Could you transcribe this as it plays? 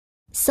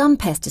Some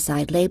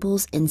pesticide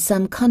labels in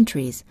some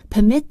countries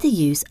permit the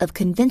use of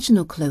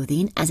conventional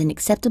clothing as an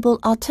acceptable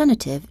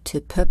alternative to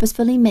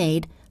purposefully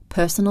made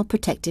personal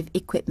protective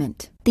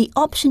equipment. The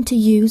option to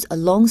use a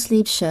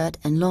long-sleeved shirt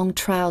and long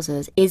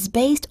trousers is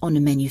based on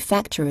a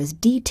manufacturer's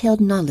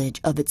detailed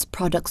knowledge of its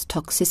product's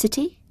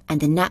toxicity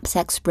and the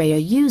knapsack sprayer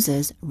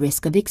user's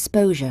risk of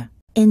exposure.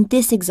 In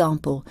this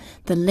example,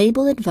 the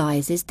label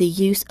advises the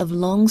use of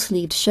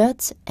long-sleeved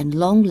shirts and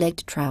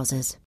long-legged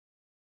trousers.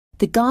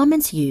 The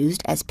garments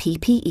used as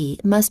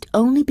PPE must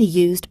only be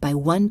used by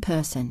one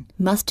person,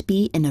 must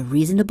be in a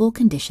reasonable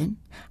condition,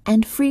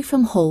 and free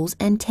from holes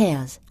and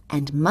tears,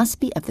 and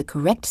must be of the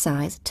correct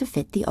size to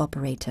fit the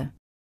operator.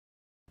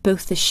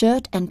 Both the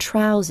shirt and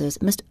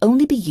trousers must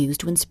only be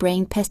used when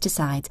spraying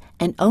pesticides,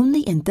 and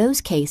only in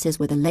those cases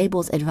where the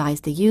labels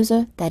advise the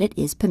user that it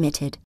is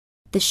permitted.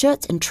 The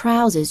shirts and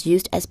trousers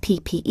used as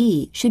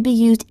PPE should be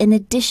used in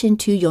addition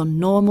to your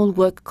normal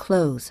work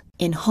clothes.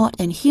 In hot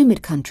and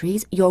humid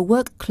countries, your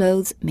work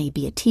clothes may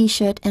be a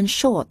t-shirt and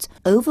shorts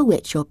over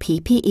which your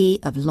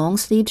PPE of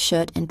long-sleeved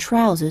shirt and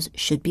trousers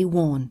should be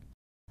worn.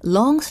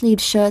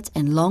 Long-sleeved shirts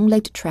and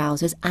long-legged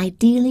trousers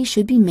ideally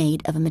should be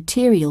made of a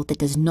material that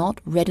does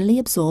not readily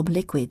absorb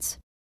liquids.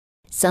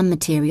 Some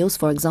materials,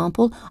 for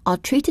example, are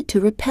treated to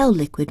repel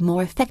liquid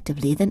more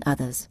effectively than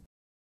others.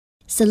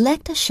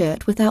 Select a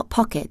shirt without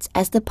pockets,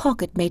 as the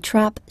pocket may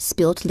trap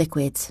spilt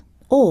liquids,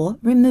 or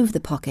remove the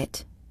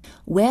pocket.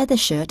 Wear the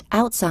shirt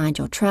outside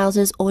your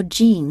trousers or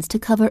jeans to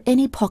cover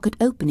any pocket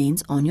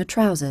openings on your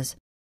trousers.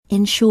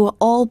 Ensure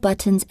all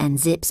buttons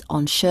and zips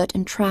on shirt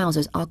and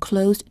trousers are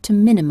closed to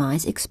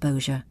minimize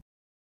exposure.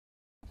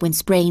 When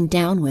spraying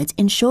downwards,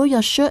 ensure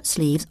your shirt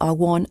sleeves are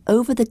worn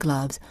over the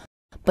gloves,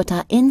 but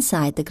are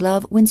inside the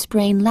glove when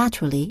spraying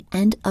laterally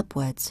and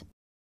upwards.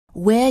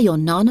 Wear your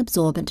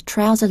non-absorbent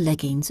trouser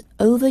leggings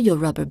over your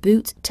rubber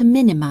boots to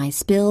minimize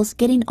spills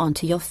getting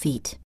onto your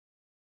feet.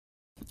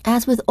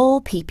 As with all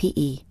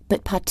PPE,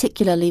 but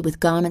particularly with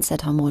garments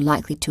that are more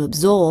likely to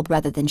absorb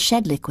rather than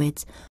shed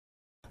liquids,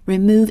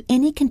 remove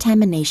any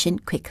contamination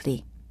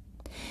quickly.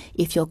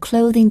 If your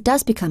clothing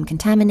does become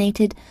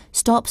contaminated,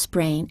 stop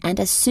spraying and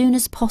as soon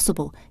as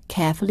possible,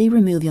 carefully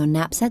remove your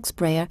knapsack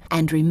sprayer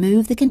and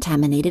remove the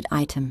contaminated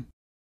item.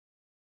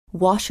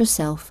 Wash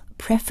yourself,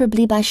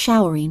 preferably by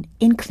showering,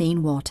 in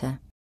clean water.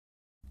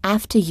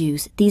 After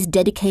use, these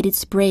dedicated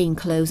spraying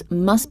clothes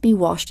must be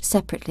washed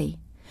separately.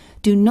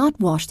 Do not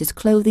wash this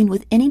clothing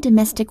with any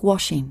domestic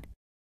washing.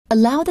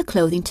 Allow the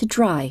clothing to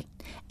dry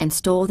and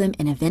store them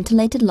in a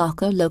ventilated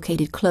locker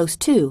located close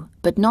to,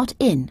 but not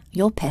in,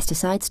 your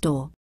pesticide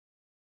store.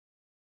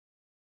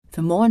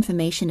 For more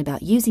information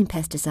about using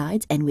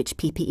pesticides and which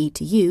PPE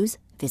to use,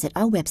 visit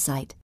our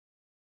website.